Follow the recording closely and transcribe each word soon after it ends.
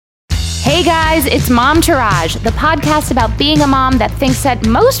Hey guys, it's Momtourage, the podcast about being a mom that thinks that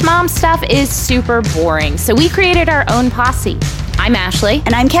most mom stuff is super boring. So we created our own posse. I'm Ashley.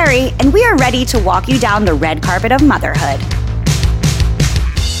 And I'm Carrie, and we are ready to walk you down the red carpet of motherhood.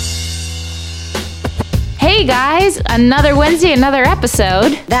 Hey guys, another Wednesday, another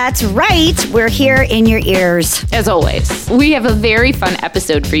episode. That's right. We're here in your ears. As always, we have a very fun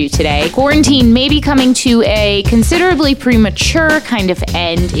episode for you today. Quarantine may be coming to a considerably premature kind of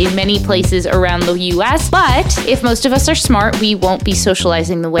end in many places around the U.S., but if most of us are smart, we won't be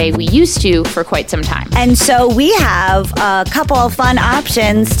socializing the way we used to for quite some time. And so we have a couple of fun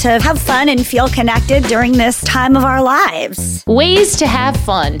options to have fun and feel connected during this time of our lives. Ways to have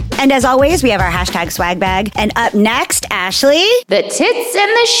fun. And as always, we have our hashtag swag bag. And up next, Ashley. The tits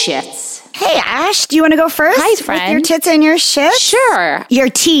and the shits. Hey, Ash, do you want to go first? Hi, friend. With your tits and your shits? Sure. Your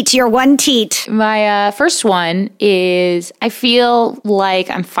teat, your one teat. My first one is I feel like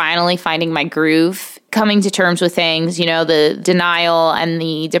I'm finally finding my groove, coming to terms with things. You know, the denial and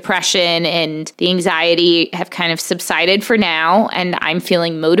the depression and the anxiety have kind of subsided for now, and I'm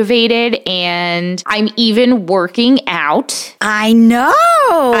feeling motivated, and I'm even working out. I know.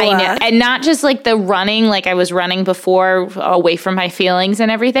 And not just like the running like I was running before, away from my feelings and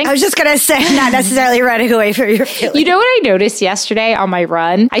everything. I was just going to say, not necessarily running away from your feelings. You know what I noticed yesterday on my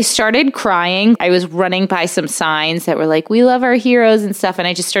run? I started crying. I was running by some signs that were like, we love our heroes and stuff. And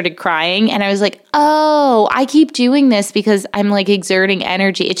I just started crying. And I was like, oh, I keep doing this because I'm like exerting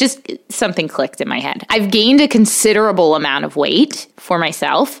energy. It just, something clicked in my head. I've gained a considerable amount of weight for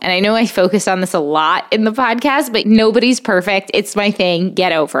myself. And I know I focus on this a lot in the podcast, but nobody's perfect. It's my thing.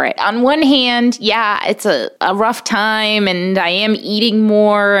 Get over it. On one hand, yeah, it's a rough time and I am eating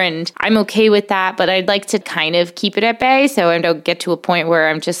more and I'm okay with that, but I'd like to kind of keep it at bay so I don't get to a point where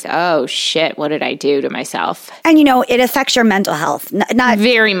I'm just, oh shit, what did I do to myself? And you know, it affects your mental health. Not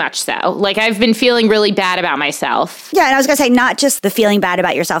very much so. Like I've been feeling really bad about myself. Yeah, and I was going to say not just the feeling bad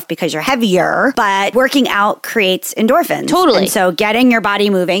about yourself because you're heavier, but working out creates endorphins. Totally. And so getting your body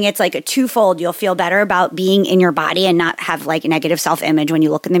moving, it's like a twofold. You'll feel better about being in your body and not have like negative self-image when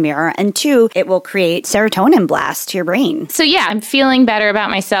you look in the mirror. And two, it will create serotonin blasts to your brain. So yeah, I'm feeling better about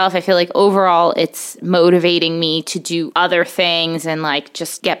myself. I feel like overall it's motivating me to do other things and like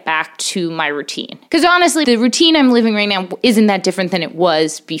just get back to my routine. Because honestly, the routine I'm living right now isn't that different than it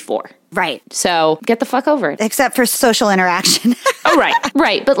was before. Right. So get the fuck over it. Except for social interaction. Oh,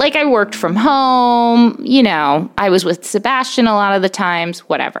 right. But like I worked from home, you know, I was with Sebastian a lot of the times,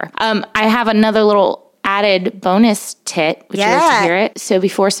 whatever. I have another little added bonus tit. Would you like to hear it? So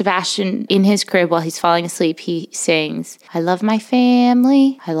before Sebastian in his crib while he's falling asleep, he sings, I love my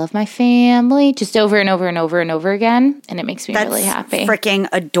family. I love my family. Just over and over and over and over again. And it makes me really happy. Freaking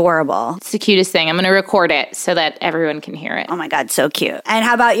adorable. It's the cutest thing. I'm going to record it so that everyone can hear it. Oh my God, so cute. And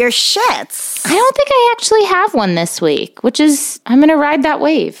how about your shits? I don't think I actually have one this week, which is, I'm going to ride that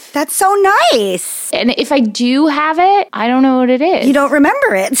wave. That's so nice. And if I do have it, I don't know what it is. You don't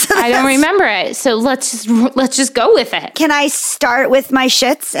remember it. So I don't remember it. So let's just go with it. Can I start with my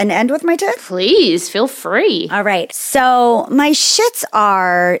shits and end with my tits? Please, feel free. All right. So my shits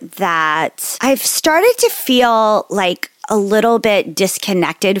are that I've started to feel like a little bit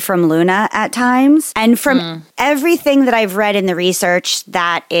disconnected from Luna at times. And from everything that I've read in the research,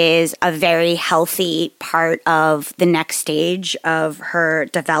 that is a very healthy part of the next stage of her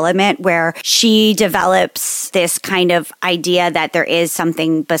development, where she develops this kind of idea that there is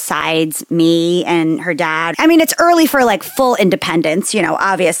something besides me and her dad. I mean, it's early for like full independence, you know,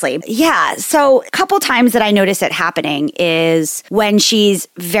 obviously. Yeah. So a couple times that I notice it happening is when she's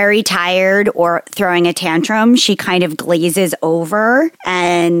very tired or throwing a tantrum, she kind of glazes over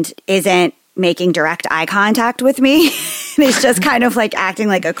and isn't making direct eye contact with me. It's just kind of like acting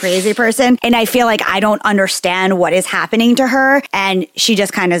like a crazy person. And I feel like I don't understand what is happening to her. And she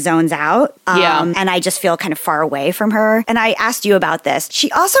just kind of zones out. And I just feel kind of far away from her. And I asked you about this. She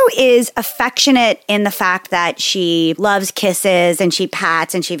also is affectionate in the fact that she loves kisses and she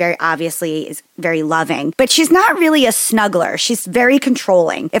pats and she very obviously is very loving. But she's not really a snuggler. She's very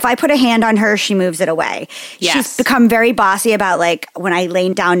controlling. If I put a hand on her, she moves it away. Yes. She's become very bossy about like when I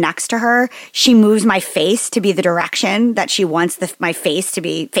lay down next to her, she moves my face to be the direction that she wants my face to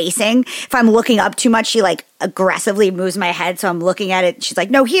be facing. If I'm looking up too much, she like aggressively moves my head. So I'm looking at it. She's like,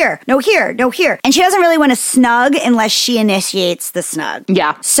 no here, no here, no here. And she doesn't really want to snug unless she initiates the snug.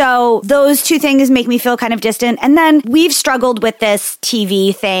 Yeah. So those two things make me feel kind of distant. And then we've struggled with this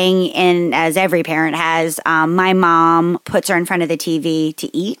TV thing, and as every every parent has. My mom puts her in front of the TV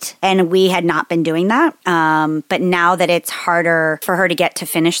to eat, and we had not been doing that. But now that it's harder for her to get to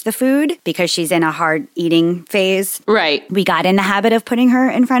finish the food because she's in a hard eating phase, right, we got in the habit of putting her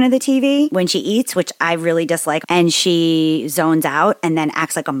in front of the TV when she eats, which I really dislike. And she zones out and then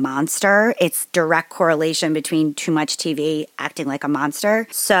acts like a monster. It's direct correlation between too much TV acting like a monster.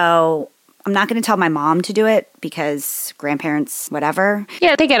 So I'm not going to tell my mom to do it because grandparents, whatever.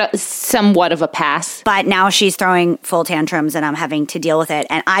 Yeah, they get somewhat of a pass. But now she's throwing full tantrums and I'm having to deal with it.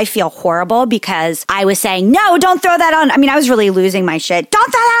 And I feel horrible because I was saying, no, don't throw that on. I mean, I was really losing my shit.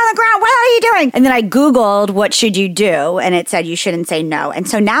 Don't throw that on the ground. What are you doing? And then I Googled, what should you do? And it said you shouldn't say no. And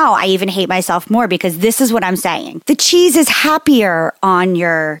so now I even hate myself more because this is what I'm saying. The cheese is happier on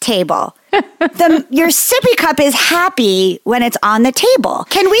your table. Your sippy cup is happy when it's on the table.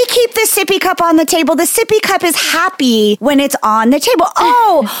 Can we keep the sippy cup on the table? The sippy cup is happy when it's on the table.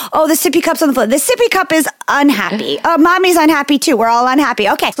 Oh, the sippy cup's on the floor. The sippy cup is unhappy. Oh, mommy's unhappy too. We're all unhappy.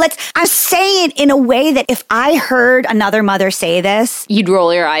 Okay, I'm saying it in a way that if I heard another mother say this, you'd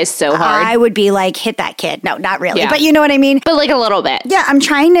roll your eyes so hard. I would be like, hit that kid. No, not really. Yeah. But you know what I mean? But like a little bit. Yeah, I'm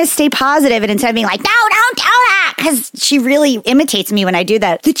trying to stay positive and instead of being like, no, don't tell that. Because she really imitates me when I do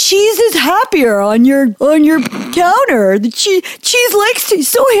that. The cheese is happier on your counter. The cheese likes to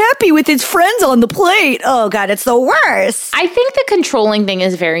so happy with its friends on the plate. Oh God, it's the worst. I think the controlling thing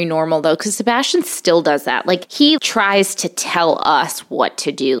is very normal though, because Sebastian still does that. Like he tries to tell us what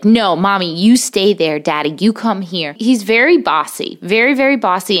to do. No, mommy, you stay there. Daddy, you come here. He's very bossy, very, very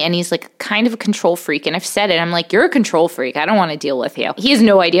bossy. And he's like kind of a control freak. And I've said it. I'm like, you're a control freak. I don't want to deal with you. He has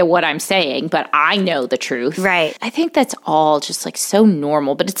no idea what I'm saying, but I know the truth. Right. I think that's all just like so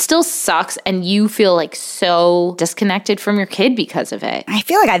normal, but it still sucks. And you feel like so disconnected from your kid because of it. I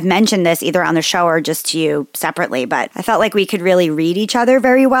feel like I've mentioned this either on the show or just to you separately, but I felt like we could really read each other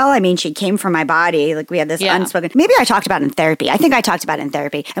very well. I mean, she came from my body. Like we had this unspoken, maybe I talked about it in therapy. I think I talked about it in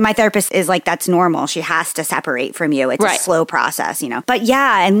therapy. And my therapist is like, that's normal. She has to separate from you. It's a slow process, you know? But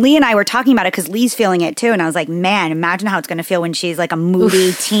yeah, and Lee and I were talking about it because Lee's feeling it too. And I was like, man, imagine how it's going to feel when she's like a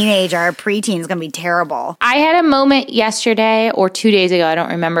moody teenager or preteen. It's going to be terrible. I had a moment yesterday or 2 days ago, I don't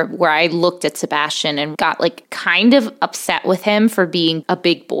remember, where I looked at Sebastian and got like kind of upset with him for being a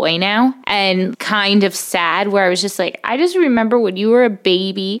big boy now and kind of sad, where I was just like, I just remember when you were a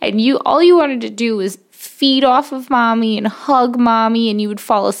baby and all you wanted to do was feed off of mommy and hug mommy and you would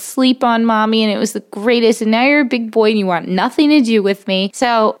fall asleep on mommy and it was the greatest. And now you're a big boy and you want nothing to do with me.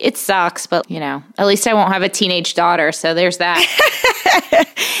 So it sucks, but you know, at least I won't have a teenage daughter. So there's that.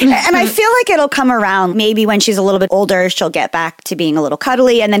 And I feel like it'll come around. Maybe when she's a little bit older, she'll get back to being a little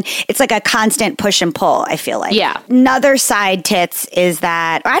cuddly. And then it's like a constant push and pull, I feel like. Yeah. Another side tits is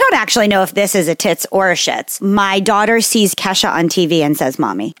that, I don't actually know if this is a tits or a shits. My daughter sees Kesha on TV and says,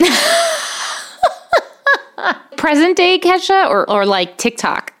 mommy. Present day Kesha or like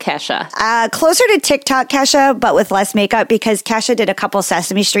TikTok Kesha? Closer to TikTok Kesha, but with less makeup because Kesha did a couple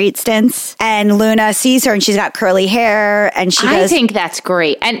Sesame Street stints and Luna sees her and she's got curly hair and she goes, I think that's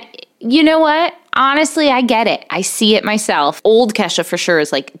great. And you know what? Honestly, I get it. I see it myself. Old Kesha for sure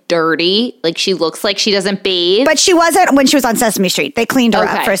is like dirty. Like she looks like she doesn't bathe. But she wasn't when she was on Sesame Street. They cleaned her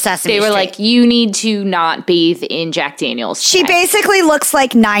up for Sesame Street. They were like, you need to not bathe in Jack Daniels. She basically looks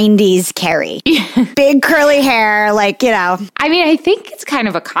like 90s Carrie. Big curly hair, like, you know. I mean, I think it's kind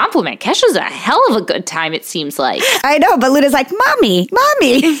of a compliment. Kesha's a hell of a good time, it seems like. I know, but Luna's like, mommy. So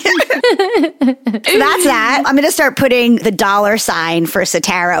that's that. I'm going to start putting the $sign for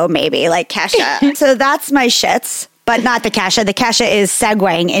Sataro, maybe, like Kesha. So that's my shits. But not the Kesha. The Kesha is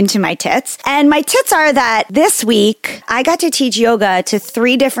segueing into my tits. And my tits are that this week, I got to teach yoga to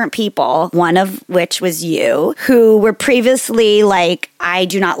 3 different people, one of which was you, who were previously like, I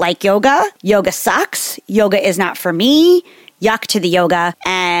do not like yoga. Yoga sucks. Yoga is not for me. Yuck to the yoga.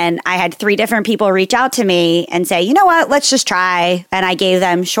 And I had 3 different people reach out to me and say, you know what, let's just try. And I gave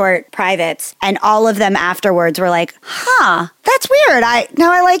them short privates. And all of them afterwards were like, that's weird.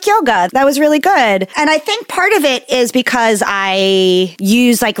 Now I like yoga. That was really good. And I think part of it is because I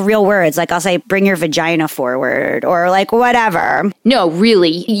use like real words. Like I'll say, bring your vagina forward or like whatever. No,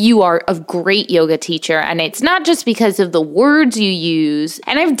 really, you are a great yoga teacher. And it's not just because of the words you use.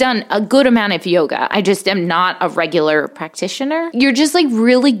 And I've done a good amount of yoga. I just am not a regular practitioner. practitioner. You're just like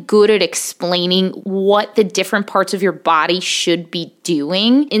really good at explaining what the different parts of your body should be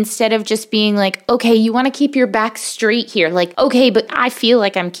doing instead of just being like, okay, you want to keep your back straight here. Like, okay, but I feel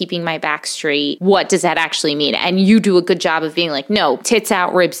like I'm keeping my back straight. What does that actually mean? And you do a good job of being like, no, tits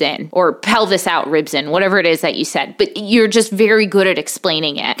out, ribs in, or pelvis out, ribs in, whatever it is that you said. But you're just very good at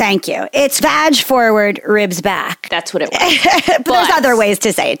explaining it. Thank you. It's vag forward, ribs back. That's what it was. But there's other ways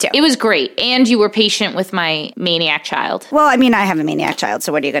to say it too. It was great. And you were patient with my maniac child. Well, I mean, I have a maniac child,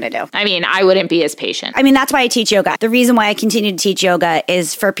 so what are you going to do? I mean, I wouldn't be as patient. I mean, that's why I teach yoga. The reason why I continue to teach yoga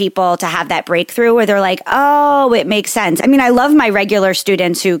is for people to have that breakthrough where they're like, oh, it makes sense. I mean, I love my regular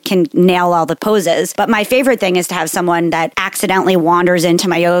students who can nail all the poses, but my favorite thing is to have someone that accidentally wanders into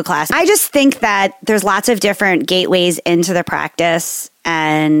my yoga class. I just think that there's lots of different gateways into the practice.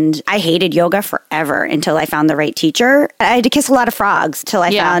 And I hated yoga forever until I found the right teacher. I had to kiss a lot of frogs till I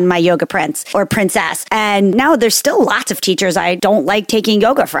found my yoga prince or princess. And now there's still lots of teachers I don't like taking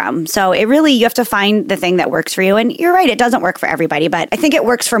yoga from. So it really, you have to find the thing that works for you. And you're right, it doesn't work for everybody, but I think it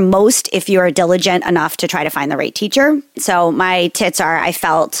works for most if you're diligent enough to try to find the right teacher. So my tits are, I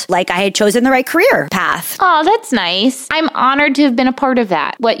felt like I had chosen the right career path. Oh, that's nice. I'm honored to have been a part of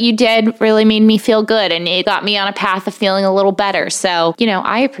that. What you did really made me feel good and it got me on a path of feeling a little better. So, you know,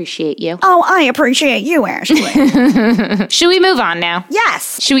 I appreciate you. Oh, I appreciate you, Ashley. Should we move on now?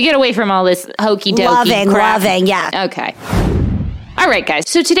 Yes. Should we get away from all this hokey dokey crap? Loving, yeah. Okay. All right, guys.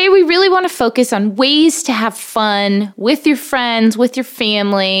 So today we really want to focus on ways to have fun with your friends, with your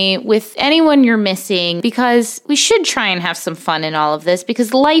family, with anyone you're missing, because we should try and have some fun in all of this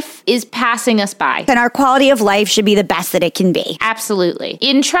because life is passing us by. And our quality of life should be the best that it can be. Absolutely.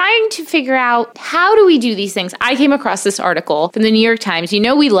 In trying to figure out how do we do these things, I came across this article from the New York Times. You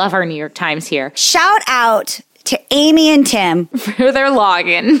know we love our New York Times here. Shout out to Amy and Tim for their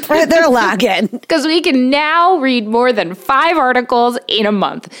login. Because we can now read more than 5 articles in a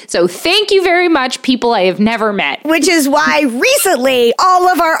month. So thank you very much, people I have never met. Which is why recently all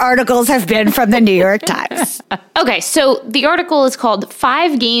of our articles have been from the New York Times. Okay, so the article is called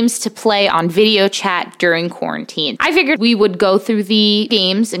 5 Games to Play on Video Chat During Quarantine. I figured we would go through the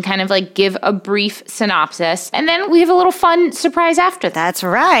games and kind of like give a brief synopsis. And then we have a little fun surprise after that. That's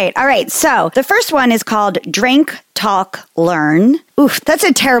right. All right, so the first one is called Drink, Talk, Learn. Oof, that's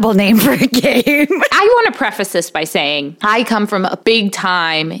a terrible name for a game. I want to preface this by saying I come from a big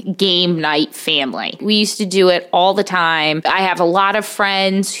time game night family. We used to do it all the time. I have a lot of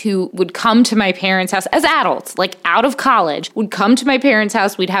friends who would come to my parents' house as adults, like out of college, would come to my parents'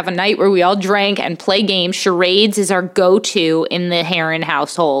 house. We'd have a night where we all drank and play games. Charades is our go-to in the Heron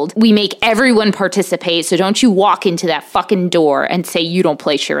household. We make everyone participate, so don't you walk into that fucking door and say you don't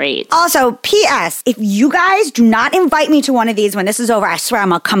play charades. Also, P.S., if you guys do not invite me to one of these when this is over, I swear I'm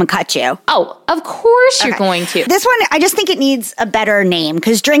going to come and cut you. Oh, of course you're going to. This one, I just think it needs a better name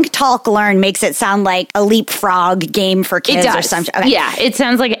because Drink, Talk, Learn makes it sound like a leapfrog game for kids or something. Okay. Yeah, it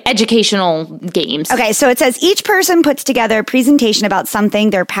sounds like educational games. Okay, so it says each person puts together a presentation about something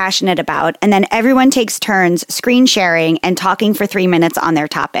they're passionate about, and then everyone takes turns screen sharing and talking for 3 minutes on their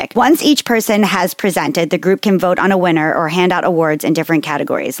topic. Once each person has presented, the group can vote on a winner or hand out awards in different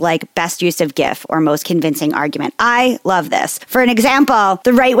categories, like best use of GIF or most convincing argument. I love this. For an example,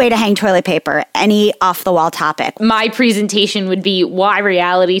 the right way to hang toilet paper, any off-the-wall topic. My presentation would be why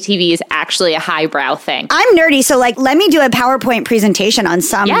reality TV is actually a highbrow thing. I'm nerdy, so let me do a PowerPoint presentation on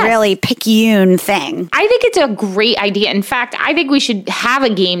some really picayune thing. I think it's a great idea. In fact, I think we should have a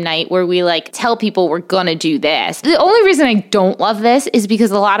game night where we tell people we're gonna do this. The only reason I don't love this is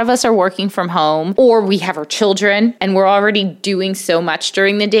because a lot of us are working from home or we have our children and we're already doing so much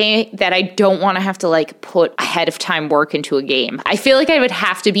during the day that I don't want to have to put ahead of time work into a game. I feel like I would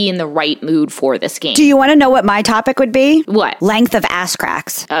have to be in the right mood for this game. Do you want to know what my topic would be? What? Length of ass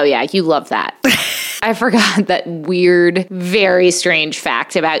cracks. Oh yeah, you love that. I forgot that weird, very strange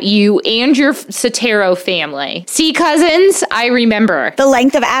fact about you and your Sotero family. See, cousins, I remember. The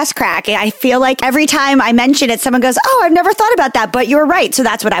length of ass crack. I feel like every time I mention it, someone goes, oh, I've never thought about that, but you're right. So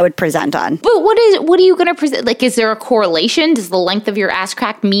that's what I would present on. But what are you going to present? Is there a correlation? Does the length of your ass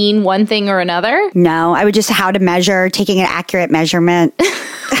crack mean one thing or another? No, I would just how to measure, taking an accurate measurement.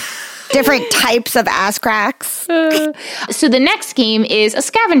 Different types of ass cracks. So the next game is a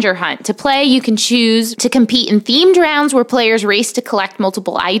scavenger hunt. To play, you can choose to compete in themed rounds where players race to collect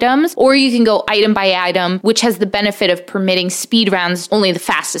multiple items, or you can go item by item, which has the benefit of permitting speed rounds, only the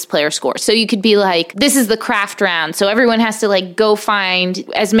fastest player scores. So you could be this is the craft round. So everyone has to go find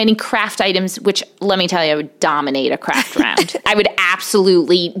as many craft items, which let me tell you, I would dominate a craft round. I would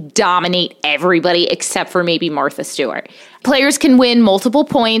absolutely dominate everybody except for maybe Martha Stewart. Players can win multiple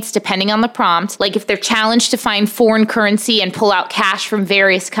points depending on the prompt. Like if they're challenged to find foreign currency and pull out cash from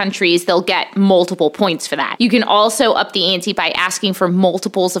various countries, they'll get multiple points for that. You can also up the ante by asking for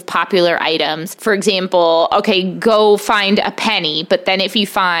multiples of popular items. For example, okay, go find a penny, but then if you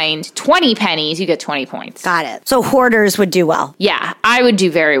find 20 pennies, you get 20 points. Got it. So hoarders would do well. Yeah, I would do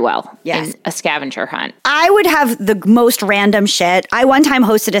very well Yes. in a scavenger hunt. I would have the most random shit. I one time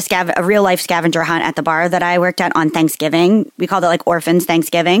hosted a real life scavenger hunt at the bar that I worked at on Thanksgiving. We called it like Orphans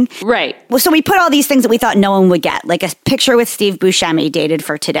Thanksgiving. Right. Well, so we put all these things that we thought no one would get, like a picture with Steve Buscemi dated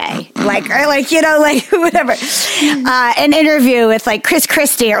for today, like whatever, an interview with like Chris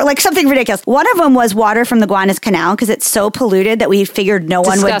Christie or like something ridiculous. One of them was water from the Gowanus Canal because it's so polluted that we figured no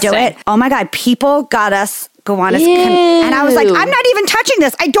one would do it. Oh my God, people got us Gowanus Canal. And I was like, I'm not even touching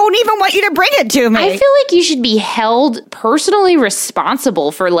this. I don't even want you to bring it to me. I feel like you should be held personally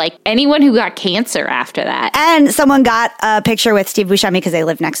responsible for like anyone who got cancer after that. And someone got a picture with Steve Buscemi because they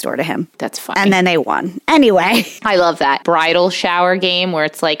lived next door to him. That's funny. And then they won. Anyway. I love that bridal shower game where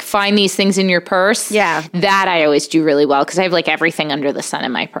it's like, find these things in your purse. Yeah. That I always do really well because I have like everything under the sun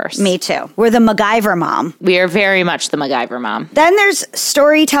in my purse. Me too. We're the MacGyver mom. We are very much the MacGyver mom. Then there's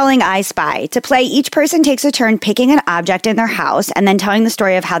storytelling I Spy. To play, each person takes a turn picking an object in their house and then telling the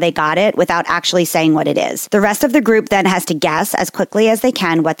story of how they got it without actually saying what it is. The rest of the group then has to guess as quickly as they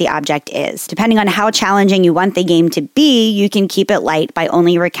can what the object is. Depending on how challenging you want the game to be, you can keep it light by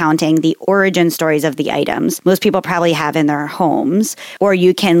only recounting the origin stories of the items most people probably have in their homes, or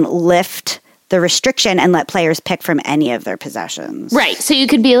you can lift the restriction and let players pick from any of their possessions. Right. So you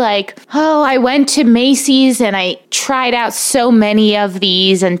could be like, oh, I went to Macy's and I tried out so many of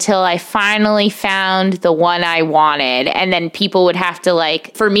these until I finally found the one I wanted. And then people would have to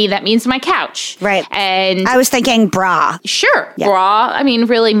like, for me, that means my couch. Right. And I was thinking bra. Sure. Yeah. Bra. I mean,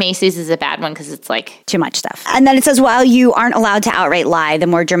 really, Macy's is a bad one because it's like too much stuff. And then it says, while you aren't allowed to outright lie, the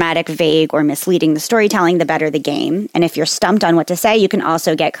more dramatic, vague, or misleading the storytelling, the better the game. And if you're stumped on what to say, you can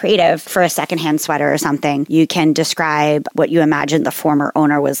also get creative for a secondhand sweater or something. You can describe what you imagine the former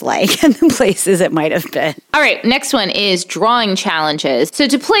owner was like and the places it might have been. All right, next one is drawing challenges. So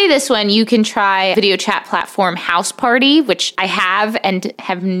to play this one, you can try video chat platform House Party, which I have and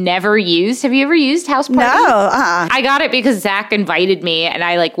have never used. Have you ever used House Party? No. I got it because Zach invited me and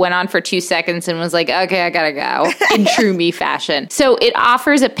I like went on for 2 seconds and was like, okay, I gotta go in true me fashion. So it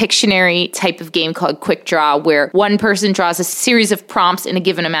offers a Pictionary type of game called Quick Draw where one person draws a series of prompts in a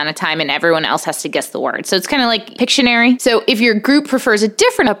given amount of time and everyone else has to guess the word. So it's kind of like Pictionary. So if your group prefers a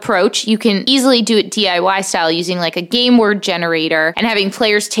different approach, you can easily do it DIY style using like a game word generator and having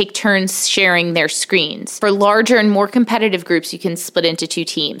players take turns sharing their screens. For larger and more competitive groups, you can split into 2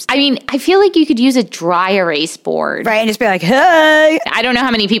 teams. I mean, I feel like you could use a dry erase board. Right, and just be like, hey. I don't know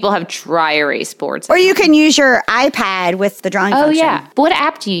how many people have dry erase boards. Or you can use your iPad with the drawing function. Oh, yeah. But what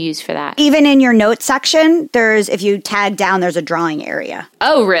app do you use for that? Even in your notes section, if you tag down, there's a drawing area.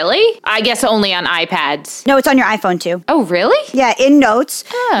 Oh, really? I guess only on iPads. No, it's on your iPhone too. Oh, really? Yeah, in notes,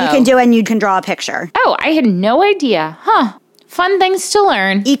 you can do it and you can draw a picture. Oh, I had no idea. Huh. Fun things to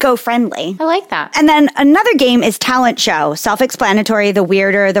learn. Eco-friendly. I like that. And then another game is Talent Show. Self-explanatory, the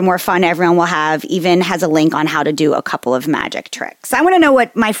weirder, the more fun everyone will have. Even has a link on how to do a couple of magic tricks. I want to know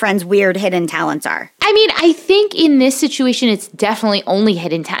what my friends' weird hidden talents are. I mean, I think in this situation, it's definitely only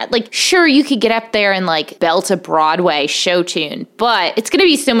hidden talent. Like, sure, you could get up there and like belt a Broadway show tune, but it's going to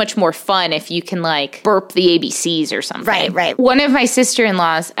be so much more fun if you can like burp the ABCs or something. Right, right. One of my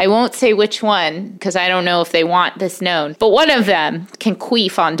sister-in-laws, I won't say which one because I don't know if they want this known, but one of them can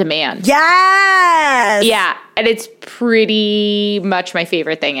queef on demand. Yes! Yeah, and it's pretty much my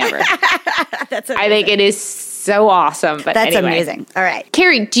favorite thing ever. That's amazing. I think it is so awesome. But that's anyway. amazing. All right.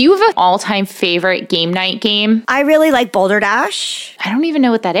 Carrie, do you have an all-time favorite game night game? I really like Boulder Dash. I don't even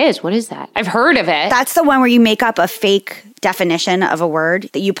know what that is. What is that? I've heard of it. That's the one where you make up a fake definition of a word,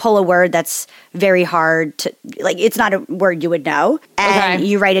 that you pull a word that's very hard to, like, it's not a word you would know, and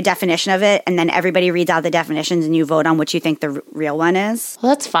you write a definition of it, and then everybody reads out the definitions and you vote on what you think the real one is.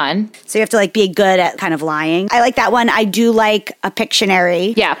 Well, that's fun. So you have to like be good at kind of lying. I like that one. I do like a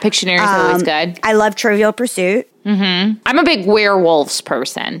Pictionary. Yeah, Pictionary is always good. I love Trivial Pursuit. Mm-hmm. I'm a big werewolves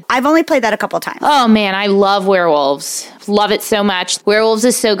person. I've only played that a couple times. Oh man, I love werewolves. Love it so much. Werewolves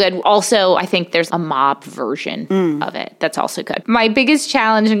is so good. Also, I think there's a mob version of it. That's also good. My biggest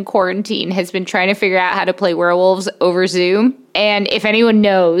challenge in quarantine has been trying to figure out how to play werewolves over Zoom. And if anyone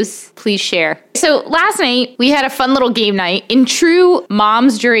knows, please share. So last night, we had a fun little game night. In true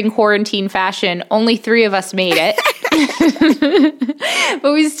moms during quarantine fashion, only 3 of us made it.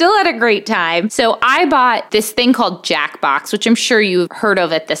 But we still had a great time. So I bought this thing called Jackbox, which I'm sure you've heard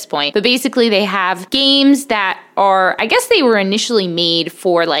of at this point. But basically, they have games that are, I guess they were initially made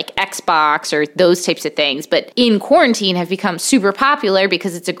for like Xbox or those types of things, but in quarantine have become super popular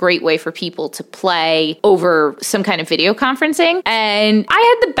because it's a great way for people to play over some kind of video conferencing. And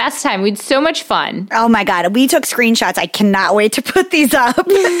I had the best time. We had so much fun. Oh my God. We took screenshots. I cannot wait to put these up.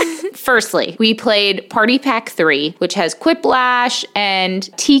 Firstly, we played Party Pack 3, which has Quiplash and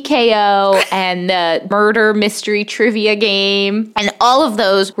TKO and the murder mystery trivia game. And all of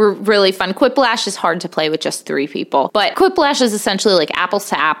those were really fun. Quiplash is hard to play with just 3 people, but Quiplash is essentially like apples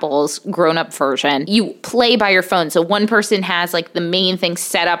to apples, grown-up version. You play by your phone. So one person has like the main thing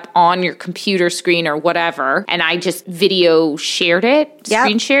set up on your computer screen or whatever, and I just video shared it,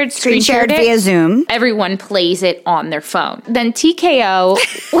 screen shared it via Zoom. Everyone plays it on their phone. Then TKO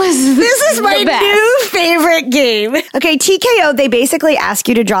was this is my new favorite game. Okay, TKO, they basically ask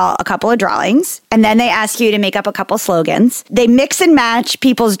you to draw a couple of drawings, and then they ask you to make up a couple slogans. They mix and match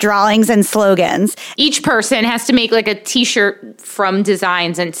people's drawings and slogans. Each person has to make like a t-shirt from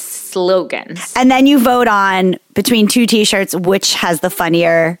designs and slogans. And then you vote on between 2 t-shirts which has the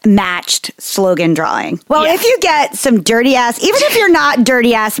funnier matched slogan drawing. Well, if you get some dirty ass, even if you're not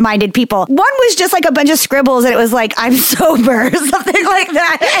dirty ass minded people, one was just like a bunch of scribbles and it was like, I'm sober, or something like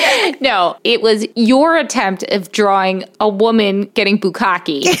that. No, it was your attempt of drawing a woman getting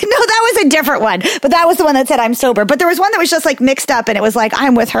bukkake. No, that was a different one. But that was the one that said I'm sober. But there was one that was just like mixed up and it was like,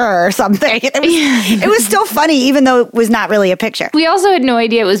 I'm with her or something. It was still funny, even though it was not really a picture. We also had no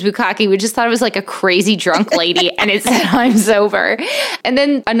idea it was bukkake. We just thought it was like a crazy drunk lady and it said I'm sober. And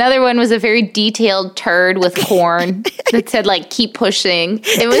then another one was a very detailed turd with corn that said like keep pushing.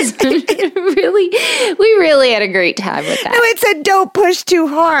 It was we really had a great time with that. No, it said don't push too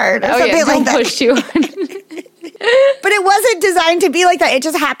hard. Oh yeah, don't push too hard. But it wasn't designed to be like that. It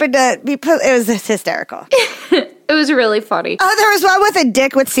just happened to be it was hysterical. It was really funny. Oh, there was one with a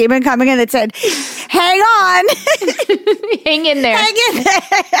dick with semen coming in that said, hang on. Hang in there. Hang in there.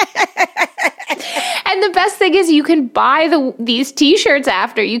 And the best thing is you can buy these t-shirts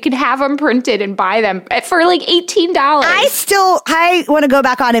after. You can have them printed and buy them for like $18. I want to go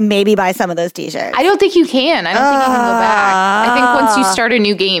back on and maybe buy some of those t-shirts. I don't think you can. I don't think you can go back. I think once you start a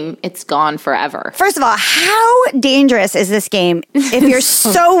new game, it's gone forever. First of all, how dangerous is this game if you're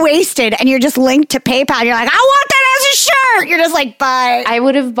so wasted and you're just linked to PayPal and you're like, I want that as a shirt. You're just like, bye. I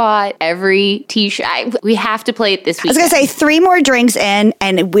would have bought every t-shirt. We have to play it this week. I was going to say 3 more drinks in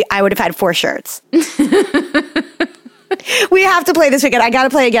and I would have had 4 shirts. We have to play this weekend. I got to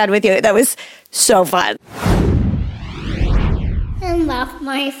play again with you. That was so fun. I love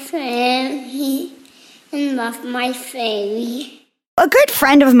my family. I love my family. A good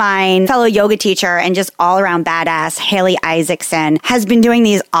friend of mine, fellow yoga teacher and just all around badass, Haley Isaacson, has been doing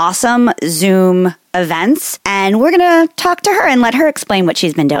these awesome Zoom events, and we're going to talk to her and let her explain what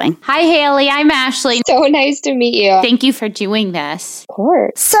she's been doing. Hi, Haley. I'm Ashley. So nice to meet you. Thank you for doing this. Of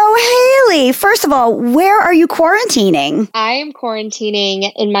course. So, Haley, first of all, where are you quarantining? I am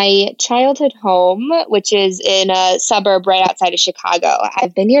quarantining in my childhood home, which is in a suburb right outside of Chicago.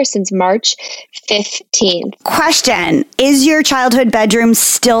 I've been here since March 15th. Question, is your childhood bedroom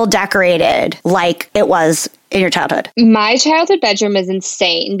still decorated like it was in your childhood? My childhood bedroom is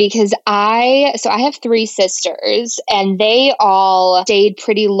insane because I have 3 sisters and they all stayed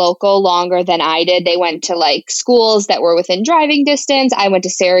pretty local longer than I did. They went to like schools that were within driving distance. I went to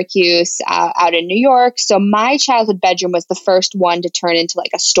Syracuse out in New York. So my childhood bedroom was the first one to turn into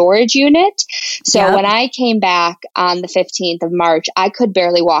like a storage unit. So when I came back on the 15th of March, I could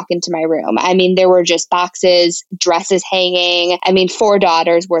barely walk into my room. I mean, there were just boxes, dresses hanging. I mean, 4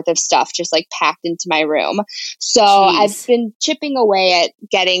 daughters worth of stuff just like packed into my room. So I've been chipping away at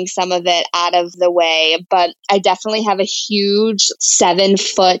getting some of it out of the way, but I definitely have a huge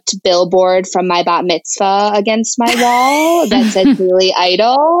 7-foot billboard from my bat mitzvah against my wall that says Billy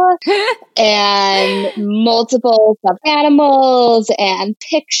Idol, and multiple stuffed animals and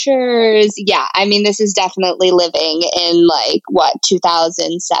pictures. Yeah, I mean, this is definitely living in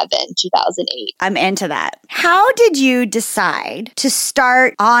 2007, 2008. I'm into that. How did you decide to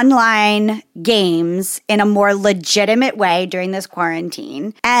start online games in a more legitimate way during this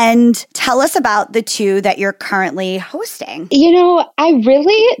quarantine? And tell us about the 2 that you're currently hosting. You know, I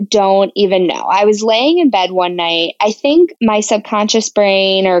really don't even know. I was laying in bed one night. I think my subconscious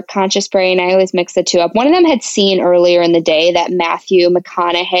brain or conscious brain, I always mix the 2 up. One of them had seen earlier in the day that Matthew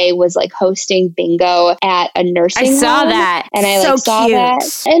McConaughey was hosting bingo at a nursing home. I saw that. And I so saw cute. that.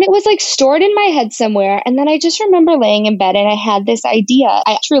 And it was stored in my head somewhere. And then I just remember laying in bed and I had this idea.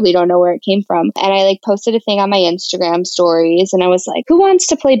 I truly don't know where it came from. And I posted a thing on my Instagram stories, and I was like, who wants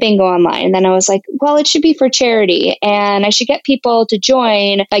to play bingo online? And then I was like, well, it should be for charity, and I should get people to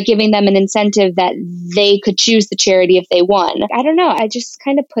join by giving them an incentive that they could choose the charity if they won. I don't know. I just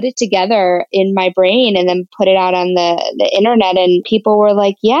kind of put it together in my brain and then put it out on the internet, and people were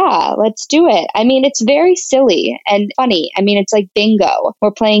like, yeah, let's do it. I mean, it's very silly and funny. I mean, it's like bingo.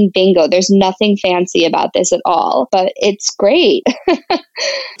 We're playing bingo. There's nothing fancy about this at all, but it's great.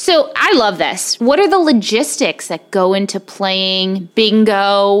 So I love this. What are the logistics that go into playing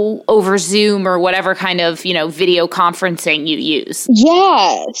bingo over Zoom or whatever kind of, video conferencing you use?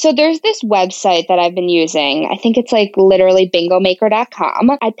 Yeah. So there's this website that I've been using. I think it's like literally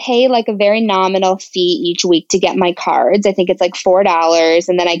bingomaker.com. I pay like a very nominal fee each week to get my cards. I think it's like $4.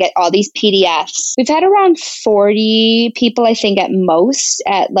 And then I get all these PDFs. We've had around 40 people, I think, at most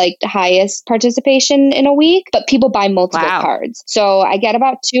at like the highest participation in a week, but people buy multiple cards. So I get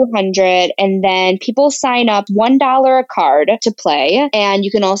about 200, and then people sign up $1 a card to play, and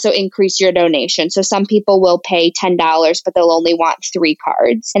you can also increase your donation. So some people will pay $10, but they'll only want 3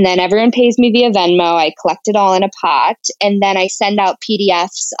 cards. And then everyone pays me via Venmo. I collect it all in a pot, and then I send out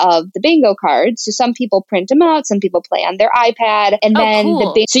PDFs of the bingo cards. So some people print them out, some people play on their iPad, and then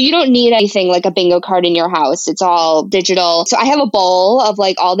so you don't need anything like a bingo card in your house. It's all digital. So I have a bowl of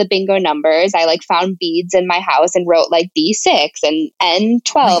like all the bingo numbers. I like found beads in my house and wrote like D6 and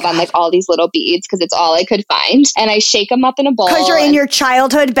N12 on like all these little beads because it's all I could find. And I shake them up in a bowl. Because you're in your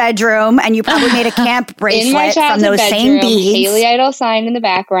childhood bedroom and you probably made a camp bracelet from those same beads. Haley Idol sign in the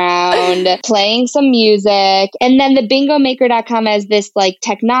background, playing some music. And then the bingomaker.com has this like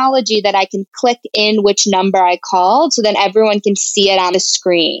technology that I can click in which number I called. So then everyone can see it on the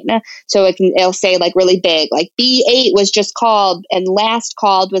screen. So it'll say like really big, like B8 was just called and last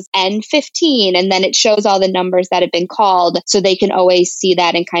called was N15. And then it shows all the numbers that have been called so they can always see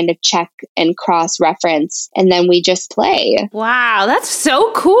that and kind of check and cross-reference. And then we just play. Wow, that's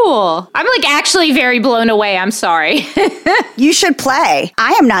so cool. I'm like actually very blown away. I'm sorry. You should play.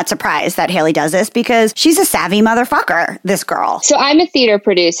 I am not surprised that Haley does this because she's a savvy motherfucker, this girl. So I'm a theater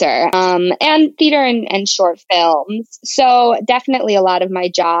producer and theater and short films. So definitely a lot of my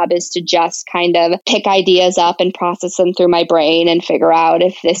job is to just kind of pick ideas up and process them through my brain and figure out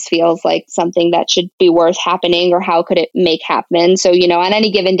if this feels like something that should be worth happening or how could it make happen. So, on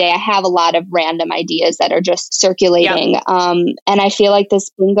any given day, I have a lot of random ideas that are just circulating. Yep. And I feel like this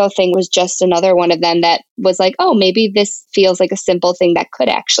bingo thing was just another one of them that was like, oh, maybe this feels like a simple thing that could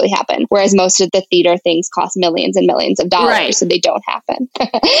actually happen. Whereas most of the theater things cost millions and millions of dollars, so they don't happen.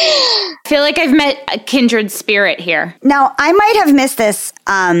 I feel like I've met a kindred spirit here. Now, I might have missed this,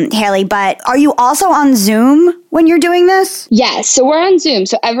 Haley, but are you also on Zoom when you're doing this? Yes. So we're on Zoom.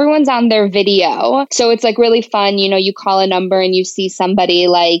 So everyone's on their video. So it's like really fun. You call a number and you see somebody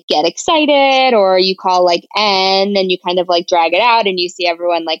like get excited, or you call like N and you kind of like drag it out and you see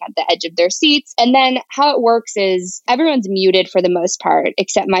everyone like at the edge of their seats. And then how it works is everyone's muted for the most part,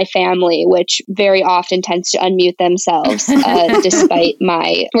 except my family, which very often tends to unmute themselves despite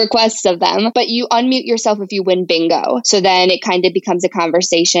my requests of them. But you unmute yourself if you win bingo. So then it kind of becomes a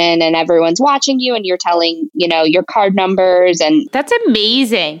conversation and everyone's watching you and you're telling, your card numbers. And that's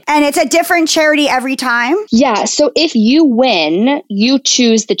amazing. And it's a different charity every time? Yeah. So if you win, you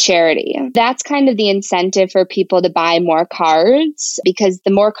choose the charity. That's kind of the incentive for people to buy more cards, because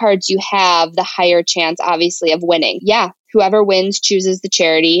the more cards you have, the higher chance, obviously, of winning. Yeah. Whoever wins chooses the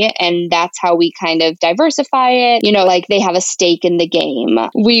charity, and that's how we kind of diversify it. Like they have a stake in the game.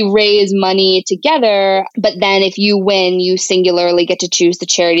 We raise money together, but then if you win, you singularly get to choose the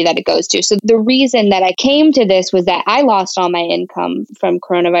charity that it goes to. So the reason that I came to this was that I lost all my income from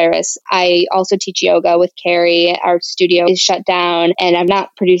coronavirus. I also teach yoga with Carrie. Our studio is shut down, and I'm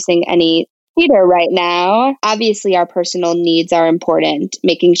not producing any theater right now. Obviously, our personal needs are important,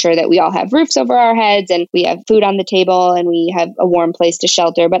 making sure that we all have roofs over our heads and we have food on the table and we have a warm place to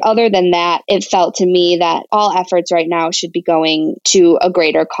shelter. But other than that, it felt to me that all efforts right now should be going to a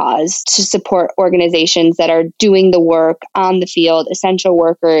greater cause to support organizations that are doing the work on the field, essential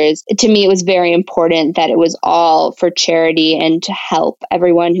workers. To me, it was very important that it was all for charity and to help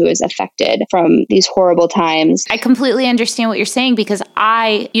everyone who is affected from these horrible times. I completely understand what you're saying, because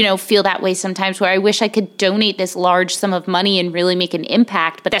I, feel that way sometimes, where I wish I could donate this large sum of money and really make an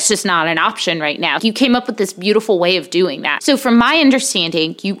impact, but that's just not an option right now. You came up with this beautiful way of doing that. So from my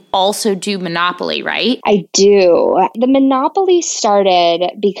understanding, you also do Monopoly, right? I do. The Monopoly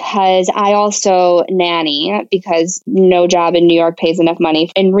started because I also nanny, because no job in New York pays enough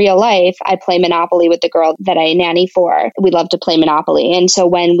money. In real life, I play Monopoly with the girl that I nanny for. We love to play Monopoly. And so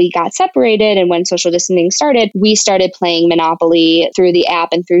when we got separated and when social distancing started, we started playing Monopoly through the app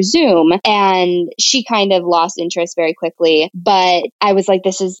and through Zoom. And she kind of lost interest very quickly. But I was like,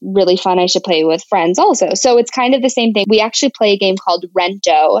 this is really fun. I should play with friends also. So it's kind of the same thing. We actually play a game called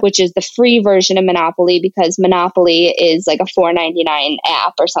Rento, which is the free version of Monopoly, because Monopoly is like a $4.99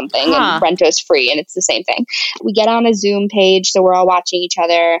 app or something, and Rento is free, and it's the same thing. We get on a Zoom page, so we're all watching each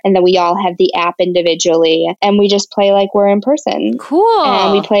other, and then we all have the app individually, and we just play like we're in person. Cool.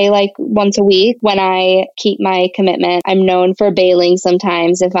 And we play like once a week. When I keep my commitment, I'm known for bailing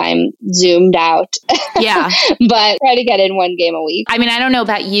sometimes if I'm zoomed out. Yeah. But try to get in one game a week. I mean, I don't know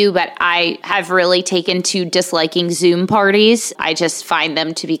about you, but I have really taken to disliking Zoom parties. I just find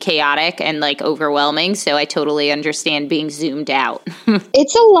them to be chaotic and like overwhelming. So I totally understand being zoomed out.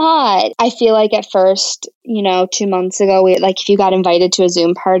 It's a lot. I feel like at first, 2 months ago, if you got invited to a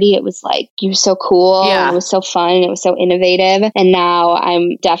Zoom party, it was like, you're so cool. Yeah. And it was so fun. It was so innovative. And now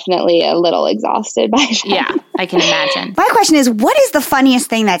I'm definitely a little exhausted by that. Yeah, I can imagine. My question is, what is the funniest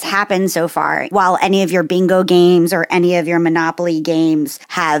thing that's happened so far while any of your bingo games or any of your Monopoly games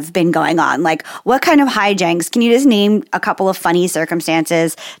have been going on? Like, what kind of hijinks? Can you just name a couple of funny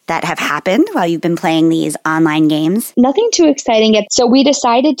circumstances that have happened while you've been playing these online games? Nothing too exciting yet. So we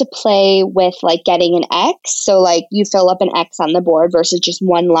decided to play with getting an X. So you fill up an X on the board versus just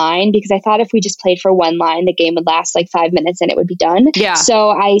one line, because I thought if we just played for one line, the game would last 5 minutes and it would be done. Yeah. So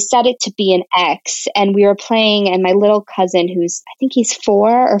I set it to be an X, and we were playing, and my little cousin, who's, I think he's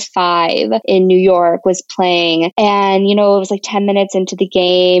 4 or 5 in New York, was playing. And, it was 10 minutes into the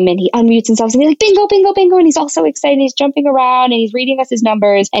game, and he unmutes himself and he's like, bingo, bingo, bingo. And he's all so excited. He's jumping around and he's reading us his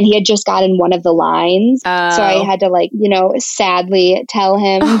numbers, and he had just gotten one of the lines. So I had to sadly tell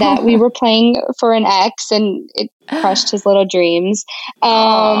him that we were playing for an X, and it crushed his little dreams.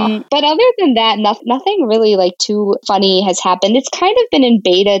 But other than that, nothing really too funny has happened. It's kind of been in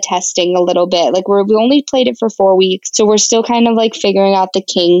beta testing a little bit. We only played it for 4 weeks, so we're still kind of figuring out the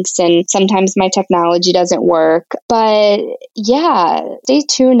kinks, and sometimes my technology doesn't work. But yeah, stay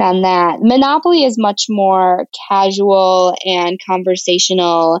tuned on that. Monopoly is much more casual and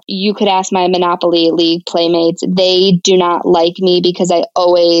conversational. You could ask my Monopoly League playmates. They do not like me because I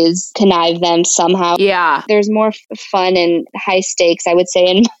always connive them somehow. Yeah. There's more fun and high stakes, I would say,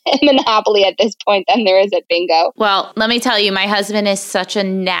 in Monopoly at this point than there is at bingo. Well, let me tell you, my husband is such a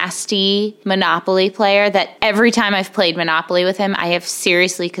nasty Monopoly player that every time I've played Monopoly with him, I have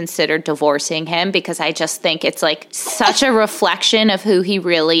seriously considered divorcing him, because I just think it's such a reflection of who he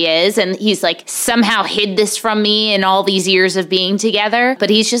really is. And he's somehow hid this from me in all these years of being together. But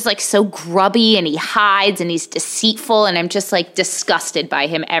he's just so grubby, and he hides, and he's deceitful. And I'm just disgusted by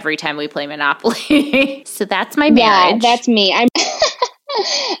him every time we play Monopoly. So that's my marriage. Yeah, that's me.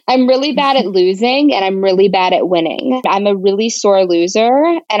 I'm really bad at losing, and I'm really bad at winning. I'm a really sore loser,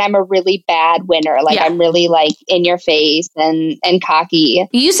 and I'm a really bad winner. I'm really in your face and cocky.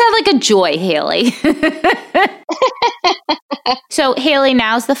 You sound like a joy, Haley. So, Haley,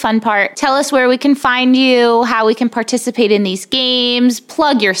 now's the fun part. Tell us where we can find you, how we can participate in these games.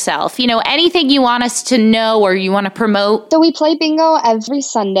 Plug yourself. Anything you want us to know or you want to promote. So we play bingo every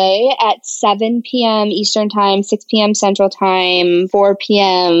Sunday at 7 p.m. Eastern Time, 6 p.m. Central Time, 4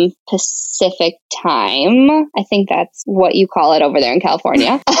 p.m. Pacific Time. I think that's what you call it over there in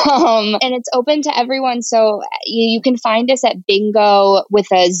California. And it's open to everyone. So you can find us at bingo with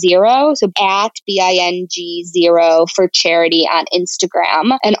a 0. So at BING 0 for charity on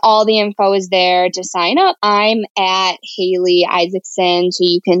Instagram. And all the info is there to sign up. I'm at Haley Isaacson. So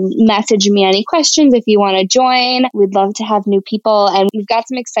you can message me any questions if you want to join. We'd love to have new people. And we've got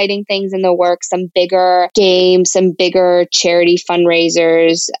some exciting things in the works, some bigger games, some bigger charity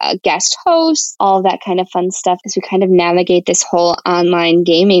fundraisers, guest hosts, all of that kind of fun stuff as we kind of navigate this whole online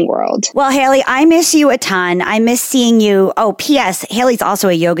gaming world. Well, Haley, I miss you a ton. I miss seeing you. Oh, P.S. Haley's also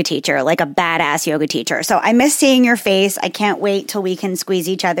a yoga teacher, a badass yoga teacher. So I miss seeing your face. I can't wait till we can squeeze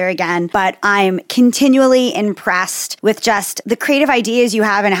each other again. But I'm continually impressed with just the creative ideas you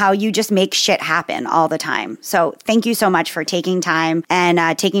have and how you just make shit happen all the time. So thank you so much for taking time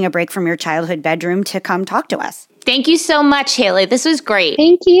and taking a break from your childhood bedroom to come talk to us. Thank you so much, Haley. This was great.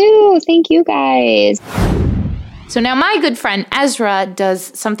 Thank you. Thank you, guys. So now my good friend Ezra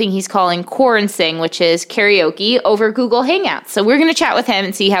does something he's calling Quarantine, which is karaoke over Google Hangouts. So we're going to chat with him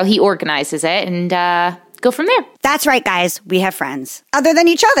and see how he organizes it. And go from there. That's right, guys. We have friends. Other than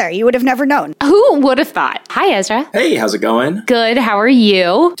each other. You would have never known. Who would have thought? Hi, Ezra. Hey, how's it going? Good. How are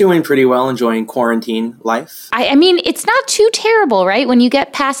you? Doing pretty well, enjoying quarantine life. I mean, it's not too terrible, right? When you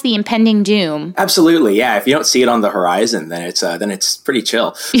get past the impending doom. Absolutely, yeah. If you don't see it on the horizon, then it's pretty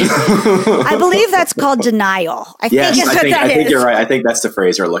chill. I believe that's called denial. I think you're right. I think that's the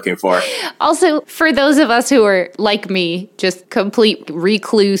phrase we're looking for. Also, for those of us who are like me, just complete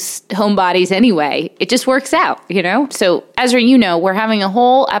recluse homebodies anyway, it just works out, you know? So, Ezra, you know, we're having a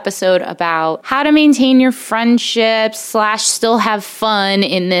whole episode about how to maintain your friendships / still have fun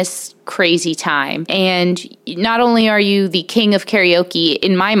in this crazy time. And not only are you the king of karaoke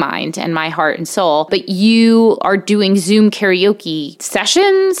in my mind and my heart and soul, but you are doing Zoom karaoke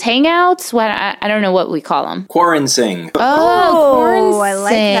sessions, hangouts, I don't know what we call them. Quarantine. Oh, I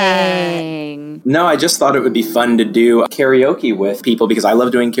like that. No, I just thought it would be fun to do karaoke with people because I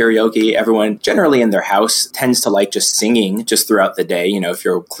love doing karaoke. Everyone generally in their house tends to like just singing just throughout the day. You know, if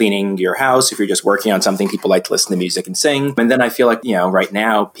you're cleaning your house, if you're just working on something, people like to listen to music and sing. And then I feel like, you know, right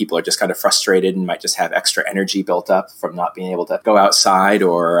now people are just kind of frustrated and might just have extra energy built up from not being able to go outside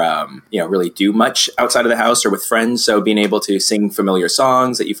or, really do much outside of the house or with friends. So being able to sing familiar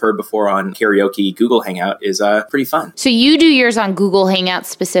songs that you've heard before on karaoke Google Hangout is pretty fun. So you do yours on Google Hangout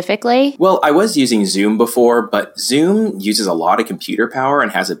specifically? Well, I was using Zoom before, but Zoom uses a lot of computer power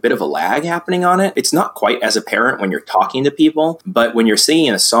and has a bit of a lag happening on it. It's not quite as apparent when you're talking to people, but when you're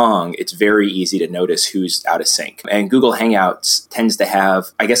singing a song, it's very easy to notice who's out of sync. And Google Hangouts tends to have,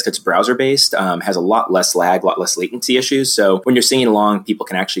 I guess it's browser-based, has a lot less lag, a lot less latency issues. So when you're singing along, people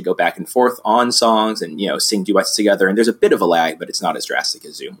can actually go back and forth on songs and, sing duets together. And there's a bit of a lag, but it's not as drastic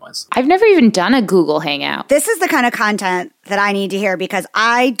as Zoom was. I've never even done a Google Hangout. This is the kind of content that I need to hear because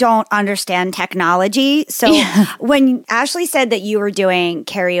I don't understand technology. So when Ashley said that you were doing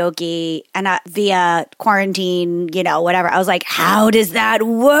karaoke and via quarantine, whatever, I was like, how does that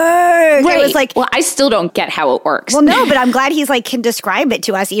work? Right. I was like, well, I still don't get how it works. Well, no, but I'm glad he's like can describe it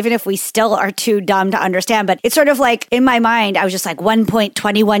to us, even if we still are too dumb to understand. But it's sort of like in my mind, I was just like 1.21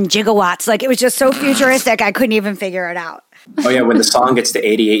 gigawatts. Like it was just so futuristic, I couldn't even figure it out. Oh, yeah. When the song gets to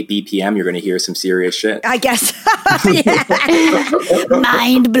 88 BPM, you're going to hear some serious shit. I guess.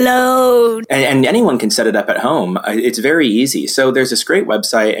 Mind blown. And anyone can set it up at home. It's very easy. So there's this great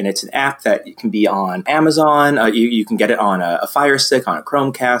website, and it's an app that can be on Amazon. You can get it on a Fire Stick, on a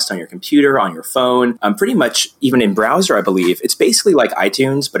Chromecast, on your computer, on your phone. Pretty much even in browser, I believe. It's basically like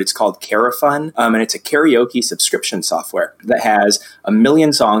iTunes, but it's called Carafun. And it's a karaoke subscription software that has 1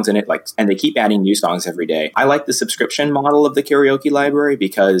 million songs in it, and they keep adding new songs every day. I like the subscription model of the karaoke library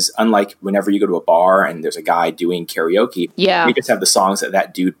because unlike whenever you go to a bar and there's a guy doing karaoke, you just have the songs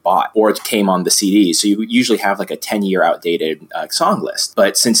that dude bought or it came on the CD. So you usually have like a 10-year outdated song list.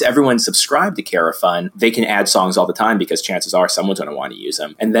 But since everyone's subscribed to Carafun, they can add songs all the time because chances are someone's going to want to use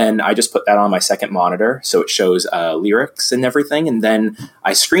them. And then I just put that on my second monitor so it shows lyrics and everything. And then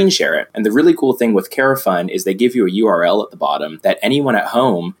I screen share it. And the really cool thing with Carafun is they give you a URL at the bottom that anyone at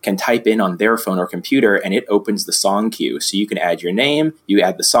home can type in on their phone or computer and it opens the song queue. So you can add your name, you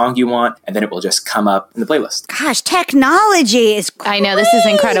add the song you want, and then it will just come up in the playlist. Gosh, technology is crazy. I know, this is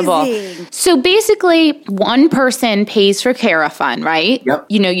incredible. So basically, one person pays for Carafun, right? Yep.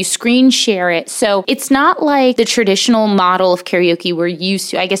 You screen share it. So it's not like the traditional model of karaoke we're used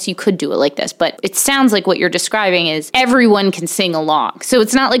to. I guess you could do it like this, but it sounds like what you're describing is everyone can sing along. So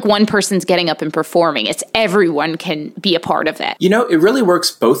it's not like one person's getting up and performing. It's everyone can be a part of it. It really works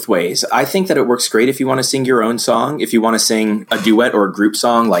both ways. I think that it works great if you want to sing your own song. If you want to sing a duet or a group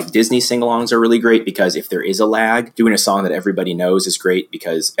song, like Disney sing-alongs are really great because if there is a lag, doing a song that everybody knows is great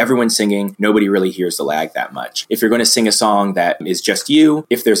because everyone's singing, nobody really hears the lag that much. If you're going to sing a song that is just you,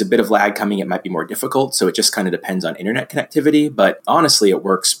 if there's a bit of lag coming, it might be more difficult. So it just kind of depends on internet connectivity. But honestly, it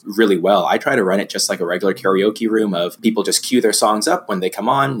works really well. I try to run it just like a regular karaoke room of people just cue their songs up when they come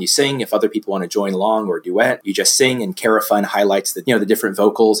on, you sing. If other people want to join along or duet, you just sing, and Carafun highlights the different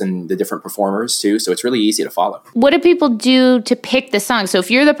vocals and the different performers too. So it's really easy to follow. What do people do to pick the song? So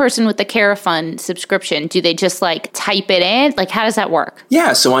if you're the person with the Carafun subscription, do they just type it in? How does that work?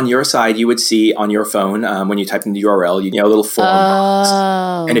 Yeah. So on your side, you would see on your phone, when you type in the URL, a little form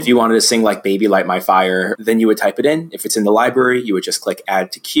box. And if you wanted to sing Baby Light My Fire, then you would type it in. If it's in the library, you would just click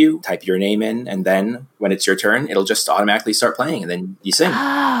add to queue, type your name in, and then when it's your turn, it'll just automatically start playing and then you sing.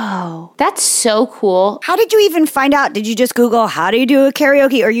 Oh, that's so cool. How did you even find out? Did you just Google how do you do a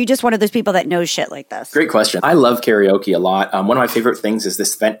karaoke, or are you just one of those people that knows shit like this? Great question. I love karaoke. karaoke a lot. One of my favorite things is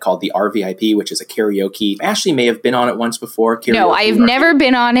this event called the RVIP, which is a karaoke. Ashley may have been on it once before. No, I have never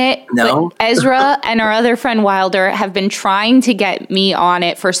been on it. No? But Ezra and our other friend Wilder have been trying to get me on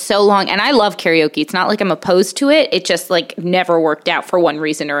it for so long. And I love karaoke. It's not like I'm opposed to it. It just like never worked out for one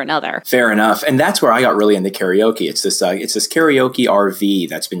reason or another. Fair enough. And that's where I got really into karaoke. It's this karaoke RV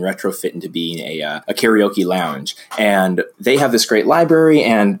that's been retrofitted into being a karaoke lounge. And they have this great library,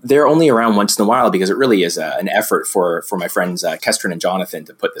 and they're only around once in a while because it really is an effort for my friends Kestrin and Jonathan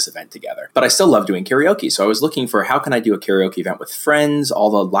to put this event together. But I still love doing karaoke. So I was looking for how can I do a karaoke event with friends? All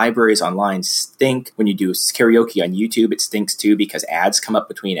the libraries online stink. When you do karaoke on YouTube, it stinks too because ads come up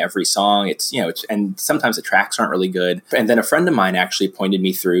between every song. And sometimes the tracks aren't really good. And then a friend of mine actually pointed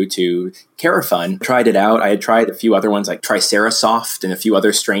me through to Carafun. Tried it out. I had tried a few other ones like Tricerasoft and a few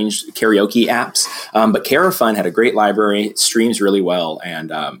other strange karaoke apps. But Carafun had a great library. It streams really well,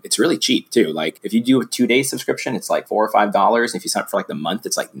 and it's really cheap too. Like if you do a 2-day subscription, it's like $4 or $5. And if you sign up for like the month,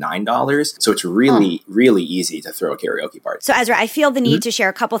 it's like $9. So it's really, really easy to throw a karaoke party. So Ezra, I feel the need to share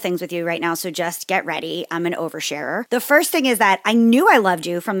a couple things with you right now. So just get ready. I'm an oversharer. The first thing is that I knew I loved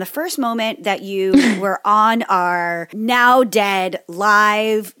you from the first moment that you were on our now dead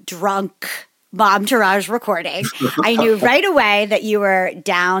live drunk Momtourage recording. I knew right away that you were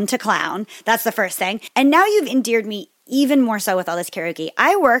down to clown. That's the first thing. And now you've endeared me even more so with all this karaoke.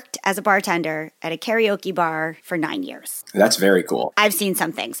 I worked as a bartender at a karaoke bar for 9 years. That's very cool. I've seen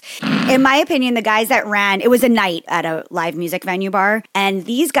some things. In my opinion, the guys that it was a night at a live music venue bar, and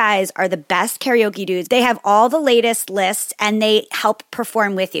these guys are the best karaoke dudes. They have all the latest lists, and they help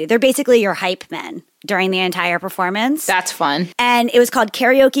perform with you. They're basically your hype men during the entire performance. That's fun. And it was called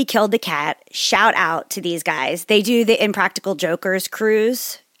Karaoke Killed the Cat. Shout out to these guys. They do the Impractical Jokers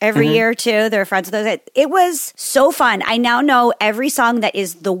cruise every year too. They're friends with those. It was so fun. I now know every song that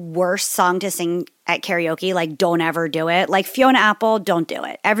is the worst song to sing at karaoke. Like, don't ever do it. Like Fiona Apple, don't do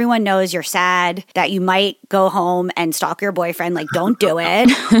it. Everyone knows you're sad, that you might go home and stalk your boyfriend. Like, don't do it.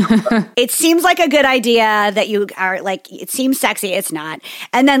 It seems like a good idea that you are like, it seems sexy. It's not.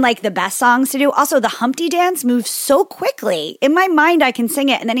 And then like the best songs to do. Also, the Humpty Dance moves so quickly. In my mind, I can sing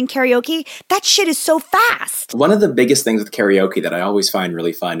it. And then in karaoke, that shit is so fast. One of the biggest things with karaoke that I always find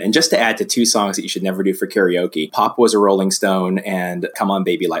really fun, and just to add to 2 songs that you should never do for karaoke, Pop Was a Rolling Stone and Come On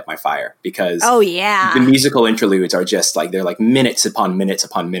Baby Light My Fire, because yeah, the musical interludes are just like, they're like minutes upon minutes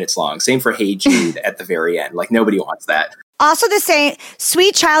upon minutes long. Same for Hey Jude at the very end. Like nobody wants that. Also the same,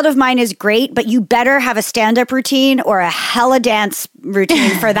 Sweet Child of Mine is great, but you better have a stand-up routine or a hella dance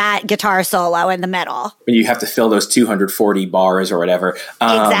routine for that guitar solo in the middle. When you have to fill those 240 bars or whatever.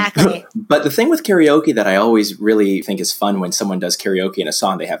 Exactly. But the thing with karaoke that I always really think is fun when someone does karaoke in a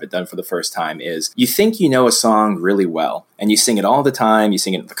song they haven't done for the first time is you think you know a song really well, and you sing it all the time, you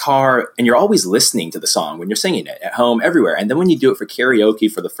sing it in the car, and you're always listening to the song when you're singing it at home, everywhere. And then when you do it for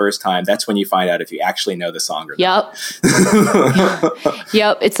karaoke for the first time, that's when you find out if you actually know the song or not.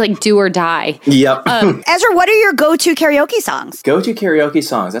 Yep. It's like do or die. Yep. Ezra, what are your go-to karaoke songs? Go-to karaoke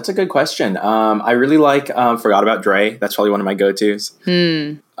songs. That's a good question. I really like Forgot About Dre. That's probably one of my go-tos.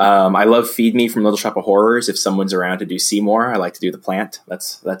 I love Feed Me from Little Shop of Horrors. If someone's around to do Seymour, I like to do The Plant.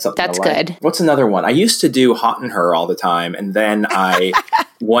 That's something That's I like. good. What's another one? I used to do Hot and Her all the time, and then I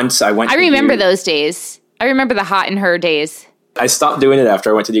remember those days. I remember the Hot and Her days. I stopped doing it after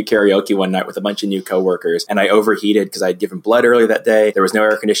I went to do karaoke one night with a bunch of new coworkers, and I overheated because I had given blood earlier that day. There was no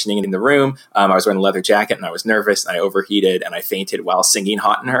air conditioning in the room. I was wearing a leather jacket, and I was nervous, and I overheated, and I fainted while singing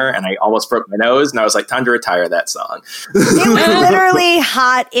Hot and Her, and I almost broke my nose, and I was like, time to retire that song. It was literally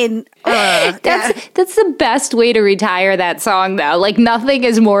hot in... That's the best way to retire that song, though. Like, nothing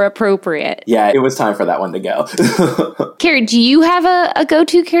is more appropriate. Yeah, it was time for that one to go. Carrie, do you have a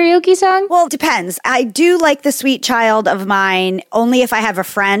go-to karaoke song? Well, it depends. I do like The Sweet Child of Mine only if I have a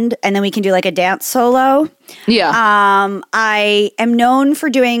friend, and then we can do like a dance solo. Yeah. I am known for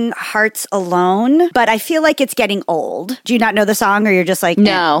doing Hearts Alone, but I feel like it's getting old. Do you not know the song, or you're just like...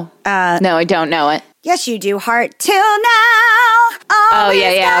 No. No, I don't know it. Yes, you do. Heart Till Now. Oh,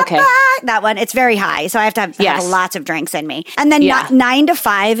 yeah, okay. That one. It's very high, so I have to have lots of drinks in me. And then Yeah. 9 to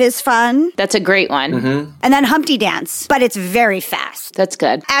 5 is fun. That's a great one. Mm-hmm. And then Humpty Dance, but it's very fast. That's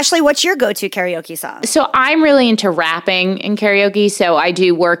good. Ashley, what's your go-to karaoke song? So I'm really into rapping in karaoke. So I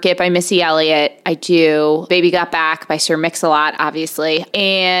do Work It by Missy Elliott. I do Baby Got Back by Sir Mix-a-Lot, obviously.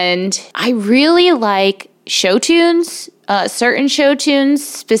 And I really like show tunes certain show tunes.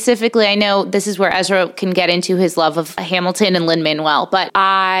 Specifically, I know this is where Ezra can get into his love of Hamilton and Lin-Manuel, but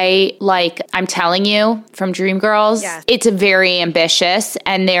I'm Telling You from Dreamgirls. Yes. It's very ambitious,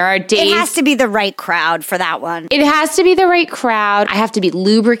 and there are days... It has to be the right crowd for that one. It has to be the right crowd. I have to be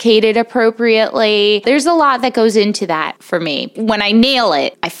lubricated appropriately. There's a lot that goes into that for me. When I nail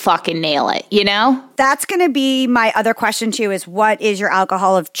it, I fucking nail it, you know? That's going to be my other question too, is what is your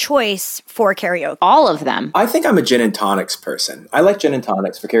alcohol of choice for karaoke? All of them. I think I'm a gin and tonics person. I like gin and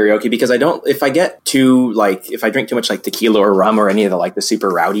tonics for karaoke because if I drink too much like tequila or rum or any of the super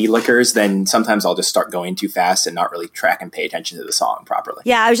rowdy liquors, then sometimes I'll just start going too fast and not really track and pay attention to the song properly.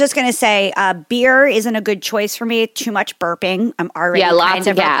 Yeah, I was just going to say beer isn't a good choice for me. Too much burping. I'm already lots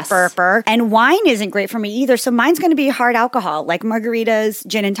of gas. a burper. And wine isn't great for me either. So mine's going to be hard alcohol like margaritas,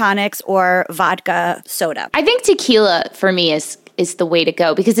 gin and tonics, or vodka soda. I think tequila for me is the way to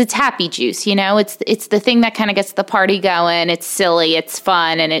go because it's happy juice, you know? It's the thing that kind of gets the party going. It's silly, it's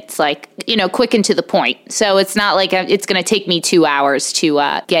fun, and it's quick and to the point. So it's not like it's going to take me 2 hours to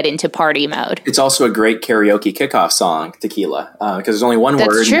get into party mode. It's also a great karaoke kickoff song, Tequila, because there's only one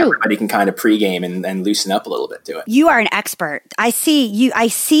word and everybody can kind of pregame and loosen up a little bit to it. You are an expert. I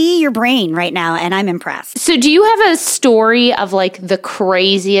see your brain right now, and I'm impressed. So do you have a story of the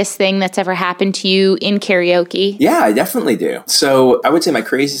craziest thing that's ever happened to you in karaoke? Yeah, I definitely do. So I would say my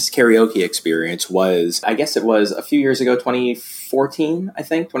craziest karaoke experience was, I guess it was a few years ago, 2014.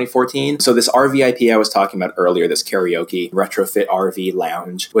 So this RVIP I was talking about earlier, this karaoke retrofit RV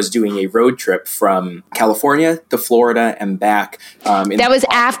lounge, was doing a road trip from California to Florida and back. That was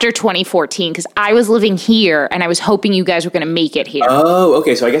after 2014 because I was living here and I was hoping you guys were going to make it here. Oh,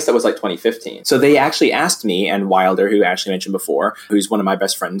 okay. So I guess that was 2015. So they actually asked me and Wilder, who Ashley mentioned before, who's one of my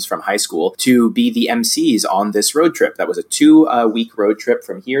best friends from high school, to be the MCs on this road trip. That was a 2-week road trip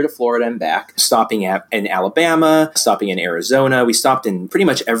from here to Florida and back, stopping in Alabama, stopping in Arizona. We stopped in pretty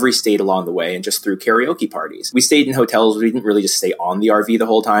much every state along the way and just threw karaoke parties. We stayed in hotels. We didn't really just stay on the RV the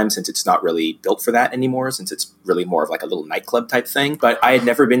whole time since it's not really built for that anymore, since it's really more of a little nightclub type thing. But I had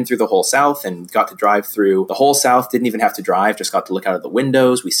never been through the whole South and got to drive through the whole South. Didn't even have to drive, just got to look out of the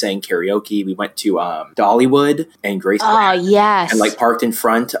windows. We sang karaoke. We went to Dollywood and Graceland. Oh, yes. And parked in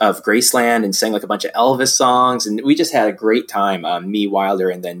front of Graceland and sang a bunch of Elvis songs. And we just had a great time. Me,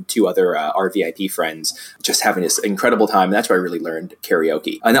 Wilder, and then 2 other RVIP friends, just having this incredible time. And that's where I really learned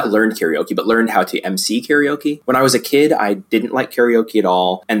karaoke. Not learned karaoke, but learned how to MC karaoke. When I was a kid, I didn't like karaoke at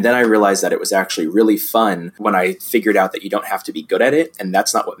all. And then I realized that it was actually really fun when I figured out that you don't have to be good at it. And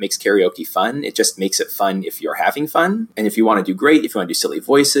that's not what makes karaoke fun. It just makes it fun if you're having fun. And if you want to do great, if you want to do silly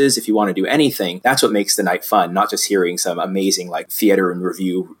voices, if you want to do anything, that's what makes the night fun, not just hearing some amazing theater and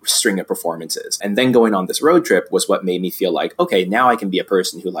review string of performances. And then going on this road trip was what made me feel okay, now I can be a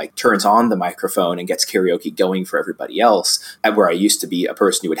person who turns on the microphone and gets karaoke going for everybody else, at where I used to be a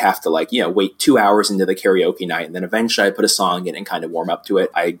person who would have to wait 2 hours into the karaoke night and then eventually I put a song in and kind of warm up to it.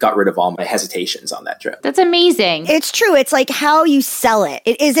 I got rid of all my hesitations on that trip. That's amazing. It's true. It's how you sell it.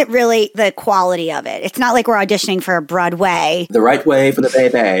 It isn't really the quality of it. It's not like we're auditioning for Broadway. The right way for the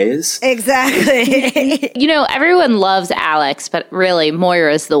babies. Exactly. Everyone loves Alex, but really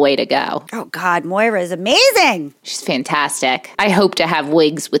Moira's the way to go. Oh God, Moira is amazing. She's fantastic. I hope to have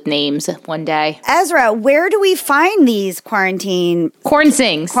wigs with names one day. Ezra, where do we find these corn sings?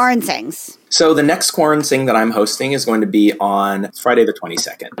 So the next Corn Sing that I'm hosting is going to be on Friday the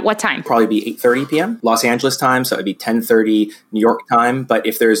 22nd. What time? Probably be 8:30 p.m. Los Angeles time, so it would be 10:30 New York time. But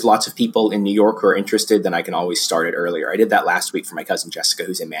if there's lots of people in New York who are interested, then I can always start it earlier. I did that last week for my cousin Jessica,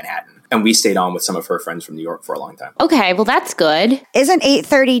 who's in Manhattan. And we stayed on with some of her friends from New York for a long time. Okay, well, that's good. Isn't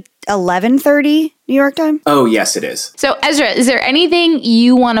 8:30 11:30 New York time? Oh, yes, it is. So, Ezra, is there anything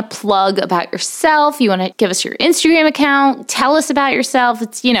you want to plug about yourself? You want to give us your Instagram account? Tell us about yourself.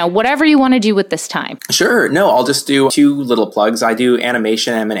 It's, whatever you want to do with this time. Sure. No, I'll just do 2 little plugs. I do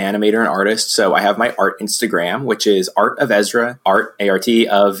animation. I'm an animator and artist. So I have my art Instagram, which is Art of Ezra, Art, A-R-T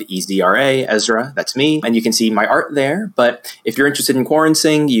of Ezra, Ezra. That's me. And you can see my art there. But if you're interested in Corn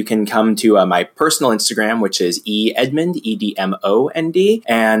Sing, you can come to my personal Instagram, which is Edmond, EDMOND.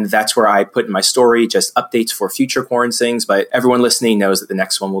 And that's where I put in my story just updates for future Corn Sings. But everyone listening knows that the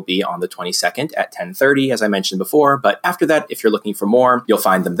next one will be on the 22nd at 10:30, as I mentioned before. But after that, if you're looking for more, you'll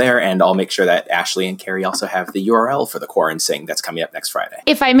find them there. And I'll make sure that Ashley and Carrie also have the URL for the Corn Sing that's coming up next Friday.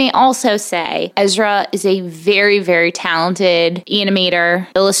 If I may also say, Ezra is a very, very talented animator,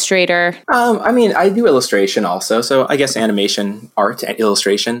 illustrator. I do illustration also. So I guess animation, art, and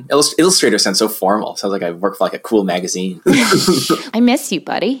illustration. Illustrator sounds so formal. Sounds like I work for a cool magazine. I miss you,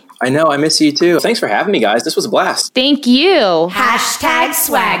 buddy. I know. I miss you too. Thanks for having me, guys. This was a blast. Thank you.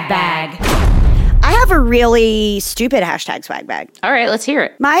 #SwagBag. I have a really stupid hashtag swag bag. All right, let's hear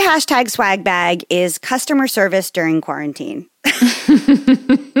it. My hashtag swag bag is customer service during quarantine.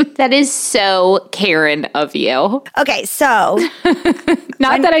 That is so Karen of you. Okay, so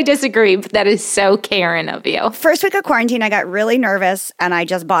Not that I disagree, but that is so Karen of you. first week of quarantine, I got really nervous and I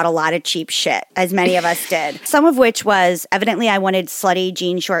just bought a lot of cheap shit, as many of us did. Some of which was evidently I wanted slutty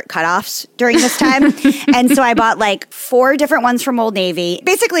jean short cutoffs during this time. And so I bought like 4 different ones from Old Navy,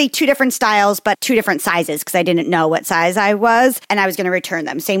 basically 2 different styles, but 2 different sizes because I didn't know what size I was and I was going to return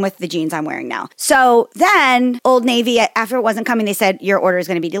them. Same with the jeans I'm wearing now. So then Old Navy, after it wasn't coming, they said, your order is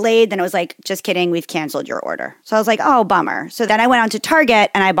going to be delayed. Then it was like, just kidding, we've canceled your order. So I was like, oh, bummer. So then I went on to Target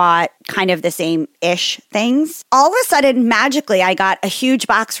and I bought kind of the same-ish things. All of a sudden, magically, I got a huge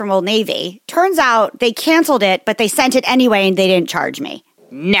box from Old Navy. Turns out they canceled it, but they sent it anyway and they didn't charge me.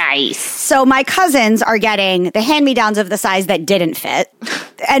 Nice. So my cousins are getting the hand-me-downs of the size that didn't fit.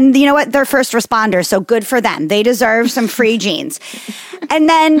 And you know what? They're first responders, so good for them. They deserve some free jeans. And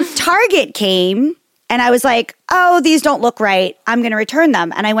then Target came, and I was like, oh, these don't look right. I'm going to return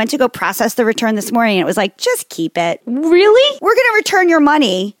them. And I went to go process the return this morning, and it was like, just keep it. Really? We're going to return your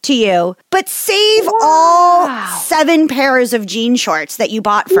money to you, but save all 7 pairs of jean shorts that you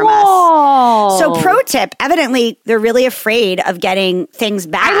bought from us. So pro tip, evidently, they're really afraid of getting things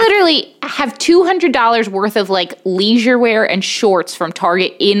back. I literally have $200 worth of like leisure wear and shorts from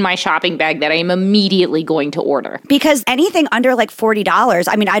Target in my shopping bag that I am immediately going to order. Because anything under like $40,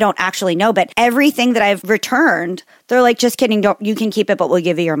 I mean, I don't actually know, but everything that I've returned, they're like, just kidding, you can keep it, but we'll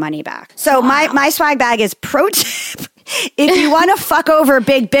give you your money back. So my swag bag is pro tip. If you want to fuck over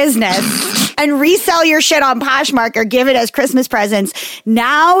big business and resell your shit on Poshmark or give it as Christmas presents,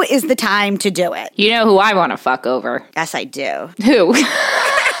 now is the time to do it. You know who I want to fuck over? Yes, I do. Who?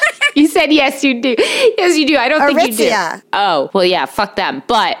 You said yes, you do. Yes, you do. I don't think you do. Aritzia. Oh, well, yeah, fuck them.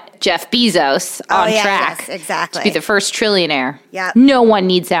 But Jeff Bezos on track yes, exactly. to be the first trillionaire. Yep. No one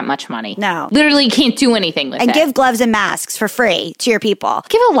needs that much money. No. Literally can't do anything with And it. give gloves and masks for free to your people.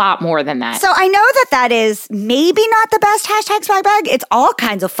 Give a lot more than that. So I know that is maybe not the best hashtag swag bag. It's all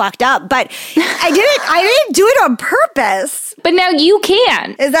kinds of fucked up, but I didn't do it on purpose. But now you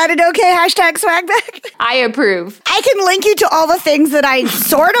can. Is that an okay hashtag swag bag? I approve. I can link you to all the things that I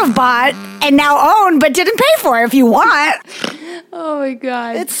sort of bought and now own, but didn't pay for if you want. Oh my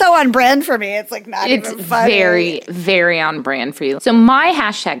God. It's so on brand for me. It's like not even funny. Very, very on brand for you. So my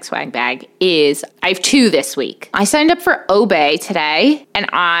hashtag swag bag is, I have 2 this week. I signed up for Obey today and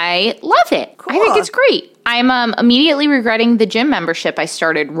I love it. Cool. I think it's great. I'm immediately regretting the gym membership I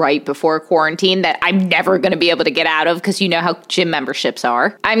started right before quarantine that I'm never going to be able to get out of because you know how gym memberships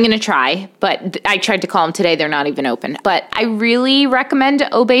are. I'm going to try, but I tried to call them today. They're not even open. But I really recommend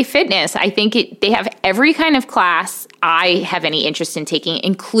Obey Fitness. I think they have every kind of class I have any interest in taking,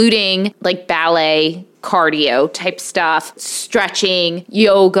 including like ballet, cardio type stuff, stretching,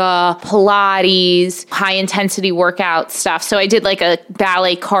 yoga, Pilates, high intensity workout stuff. So I did like a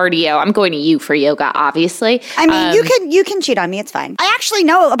ballet cardio. I'm going to you for yoga, obviously. I mean, you can cheat on me. It's fine. I actually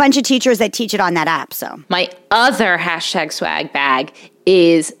know a bunch of teachers that teach it on that app. So my other hashtag swag bag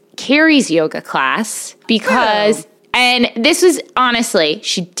is Carrie's yoga class because... And this was, honestly,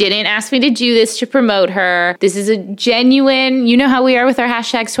 she didn't ask me to do this to promote her. This is a genuine, you know how we are with our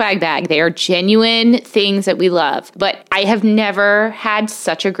hashtag swag bag. They are genuine things that we love. But I have never had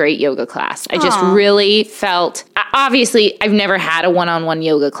such a great yoga class. I just really felt, obviously, I've never had a one-on-one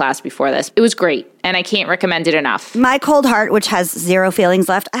yoga class before this. It was great. And I can't recommend it enough. my cold heart, which has 0 feelings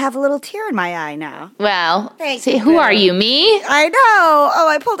left, I have a little tear in my eye now. Well, Thank see, you, who Bill. are you, me? I know. Oh,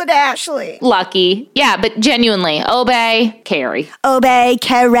 I pulled an Ashley. Lucky. Yeah, but genuinely, Obey, Carrie. Obey,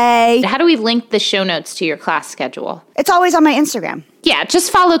 Carrie. How do we link the show notes to your class schedule? It's always on my Instagram. Yeah,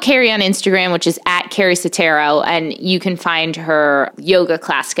 just follow Carrie on Instagram, which is at Carrie Sotero, and you can find her yoga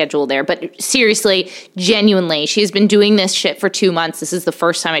class schedule there. But seriously, genuinely, she's been doing this shit for 2 months. This is the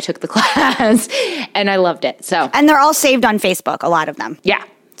first time I took the class, and I loved it. So, And they're all saved on Facebook, a lot of them. yeah.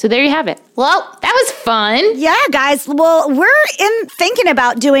 So there you have it. Well, that was fun. Yeah, guys. Well, we're thinking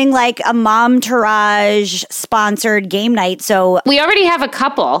about doing like a Momtourage sponsored game night. So We already have a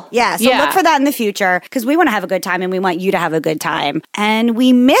couple. yeah, so look for that in the future because we want to have a good time and we want you to have a good time. And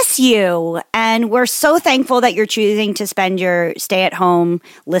we miss you. And we're so thankful that you're choosing to spend your stay at home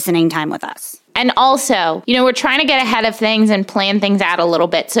listening time with us. And also, we're trying to get ahead of things and plan things out a little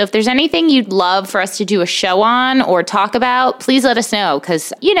bit. So if there's anything you'd love for us to do a show on or talk about, please let us know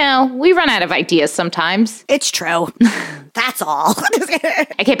because, we run out of ideas sometimes. It's true. That's all.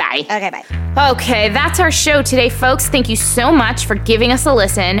 Okay, bye. Okay, bye. Okay, that's our show today, folks. Thank you so much for giving us a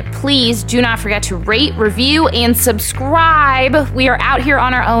listen. Please do not forget to rate, review, and subscribe. We are out here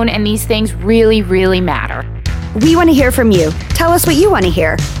on our own, and these things really, really matter. We want to hear from you. Tell us what you want to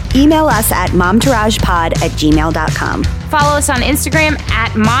hear. Email us at momtouragepod@gmail.com. Follow us on Instagram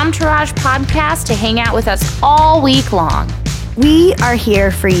at momtouragepodcast to hang out with us all week long. We are here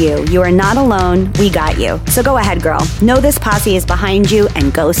for you. You are not alone. We got you. So go ahead, girl. Know this posse is behind you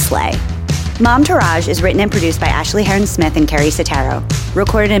and go slay. Momtourage is written and produced by Ashley Heron-Smith and Carrie Sotero.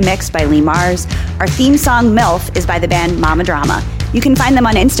 Recorded and mixed by Lee Mars. Our theme song, MILF, is by the band Mama Drama. You can find them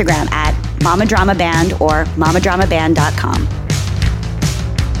on Instagram at Mama Drama Band or mamadramaband.com.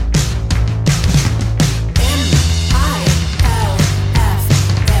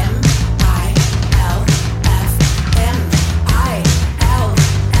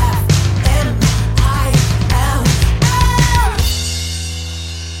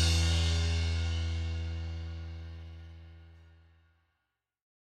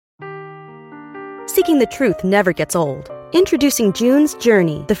 Seeking the truth never gets old. Introducing June's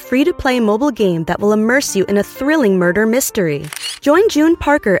Journey, the free-to-play mobile game that will immerse you in a thrilling murder mystery. Join June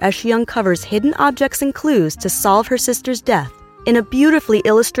Parker as she uncovers hidden objects and clues to solve her sister's death in a beautifully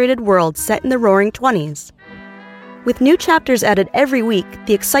illustrated world set in the Roaring '20s. With new chapters added every week,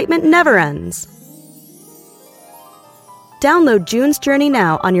 the excitement never ends. Download June's Journey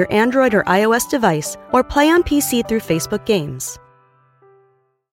now on your Android or iOS device or play on PC through Facebook Games.